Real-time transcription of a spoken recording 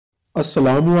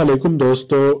अस्सलाम वालेकुम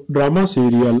दोस्तों। ड्रामा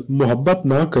सीरियल मोहब्बत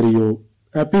ना करियो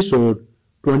एपिसोड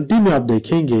 20 में आप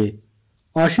देखेंगे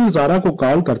आशिर जारा को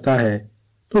कॉल करता है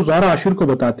तो जारा आशिर को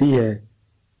बताती है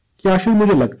कि आशिर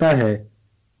मुझे लगता है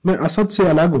मैं असद से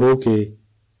अलग होके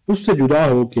उससे जुदा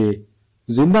होके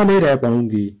जिंदा नहीं रह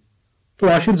पाऊंगी। तो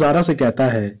आशिर जारा से कहता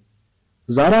है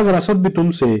जारा अगर असद भी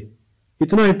तुमसे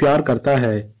इतना ही प्यार करता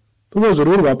है तो वो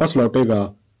जरूर वापस लौटेगा,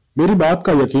 मेरी बात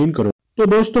का यकीन करो। तो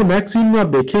दोस्तों नेक्स्ट सीन में आप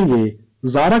देखेंगे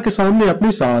जारा के सामने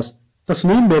अपनी सास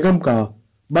तस्नीम बेगम का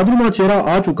बदनुमा चेहरा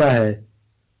आ चुका है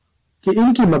कि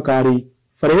इनकी मकारी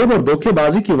फरेब और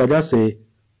धोखेबाजी की वजह से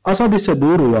असद इससे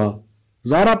दूर हुआ।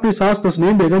 जारा अपनी सास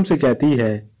तस्नीम बेगम से कहती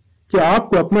है कि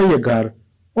आपको अपना ये घर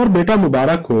और बेटा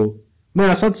मुबारक हो, मैं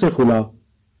असद से खुला।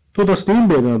 तो तस्नीम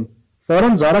बेगम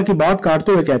फौरन जारा की बात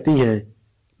काटते हुए कहती है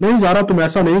नहीं जारा, तुम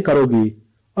ऐसा नहीं करोगी,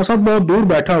 असद बहुत दूर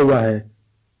बैठा हुआ है,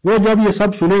 वो जब ये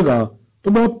सब सुनेगा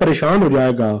तो बहुत परेशान हो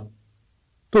जाएगा।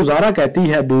 तो जारा कहती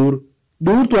है दूर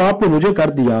दूर तो आपने मुझे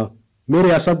कर दिया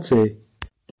मेरे असद से।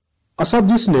 असद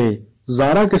जिसने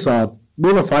जारा के साथ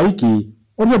बेवफाई की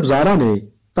और जब जारा ने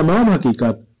तमाम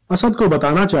हकीकत असद को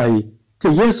बताना चाही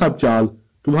कि यह सब चाल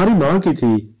तुम्हारी मां की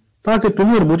थी ताकि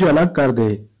तुम्हें और मुझे अलग कर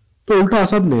दे, तो उल्टा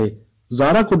असद ने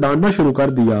जारा को डांटना शुरू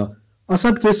कर दिया।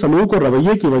 असद के सलूक और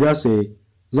रवैये की वजह से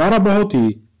जारा बहुत ही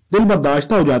दिल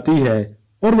बर्दाश्ता हो जाती है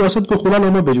और वो असद को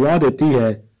खुलानामा भिजवा देती है।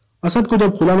 असद को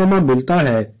जब खुलानामा मिलता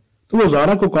है तो वो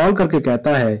जारा को कॉल करके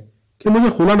कहता है कि मुझे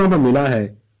खुलानामा मिला है,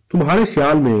 तुम्हारे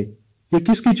ख्याल में ये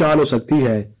किसकी चाल हो सकती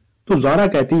है? तो जारा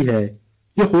कहती है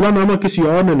ये खुलानामा किसी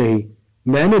और ने नहीं,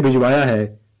 मैंने भिजवाया है।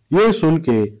 ये सुन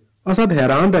के असद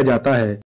हैरान रह जाता है।